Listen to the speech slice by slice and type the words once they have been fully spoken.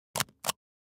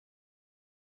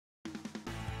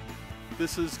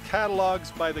This is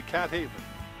Catalogs by the Cat Haven.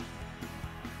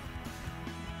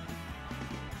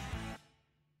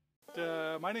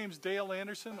 My name's Dale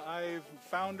Anderson. I'm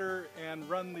founder and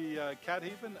run the Cat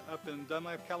Haven up in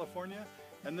Dunlap, California.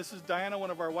 And this is Diana, one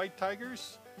of our white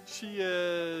tigers. She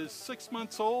is 6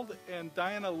 months old, and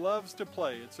Diana loves to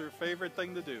play. It's her favorite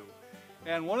thing to do.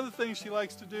 And one of the things she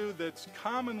likes to do that's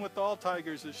common with all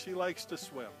tigers is she likes to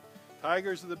swim.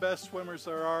 Tigers are the best swimmers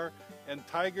there are, and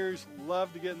tigers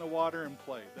love to get in the water and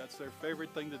play. That's their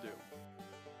favorite thing to do.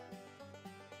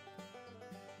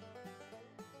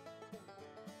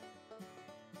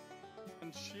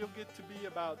 And she'll get to be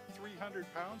about 300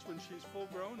 pounds when she's full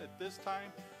grown. At this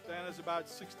time, Diana's about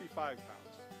 65 pounds.